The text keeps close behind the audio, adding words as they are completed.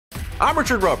I'm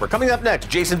Richard Roeper. Coming up next,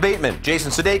 Jason Bateman,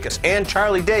 Jason Sudeikis, and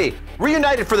Charlie Day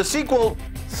reunited for the sequel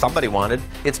somebody wanted.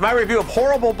 It's my review of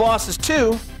Horrible Bosses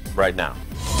 2 right now.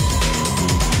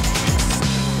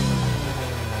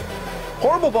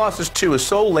 Horrible Bosses 2 is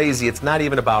so lazy it's not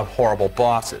even about horrible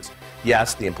bosses.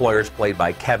 Yes, the employers played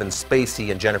by Kevin Spacey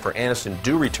and Jennifer Aniston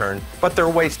do return, but they're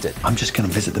wasted. I'm just gonna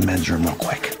visit the men's room real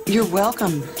quick. You're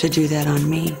welcome to do that on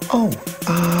me. Oh,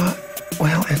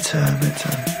 well, it's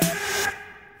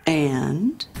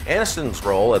And? Aniston's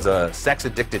role as a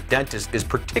sex-addicted dentist is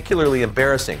particularly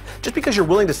embarrassing. Just because you're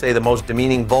willing to say the most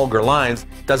demeaning, vulgar lines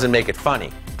doesn't make it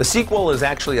funny. The sequel is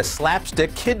actually a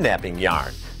slapstick kidnapping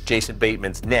yarn. Jason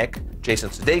Bateman's Nick, Jason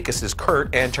Sudeikis'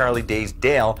 Kurt, and Charlie Day's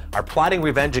Dale are plotting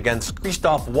revenge against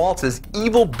Christoph Waltz's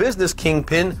evil business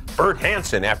kingpin, Bert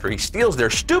Hansen, after he steals their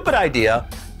stupid idea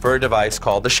for a device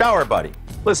called the Shower Buddy.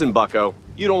 Listen, bucko,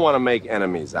 you don't want to make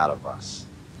enemies out of us.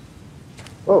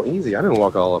 Oh, easy. I didn't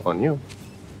walk all up on you.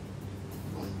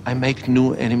 I make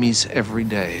new enemies every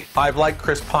day. I've liked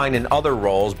Chris Pine in other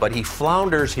roles, but he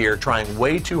flounders here trying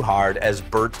way too hard as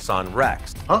Bert's son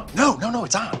Rex. Huh? No,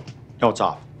 it's on. No, it's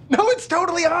off. No, it's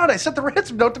totally on. I sent the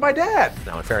ransom note to my dad.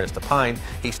 Now, in fairness to Pine,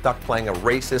 he's stuck playing a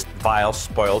racist, vile,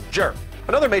 spoiled jerk.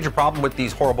 Another major problem with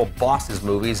these Horrible Bosses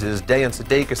movies is Day and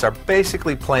Sudeikis are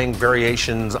basically playing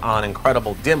variations on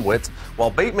incredible dimwits,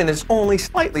 while Bateman is only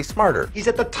slightly smarter. He's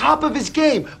at the top of his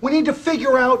game. We need to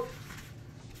figure out...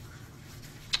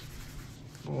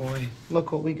 Boy,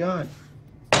 look what we got.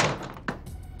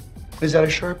 Is that a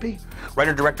Sharpie?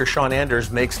 Writer-director Sean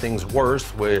Anders makes things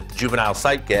worse with juvenile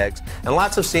sight gags and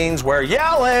lots of scenes where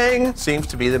yelling seems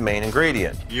to be the main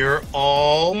ingredient. You're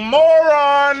all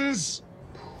morons!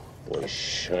 Boy,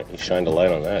 he shined a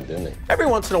light on that, didn't he? Every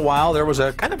once in a while, there was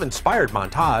a kind of inspired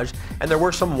montage, and there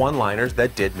were some one-liners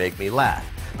that did make me laugh.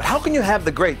 But how can you have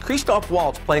the great Christoph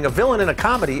Waltz playing a villain in a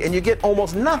comedy and you get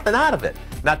almost nothing out of it?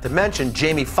 Not to mention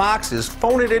Jamie Foxx's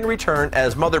phone it in return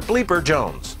as Mother Bleeper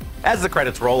Jones. As the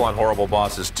credits roll on Horrible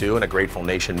Bosses 2 and A Grateful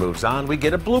Nation moves on, we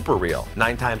get a blooper reel.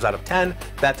 9 times out of 10,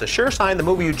 that's a sure sign the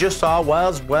movie you just saw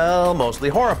was, well, mostly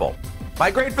horrible.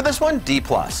 My grade for this one, D+.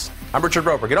 I'm Richard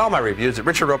Roeper. Get all my reviews at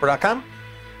richardroeper.com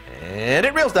and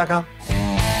at reels.com.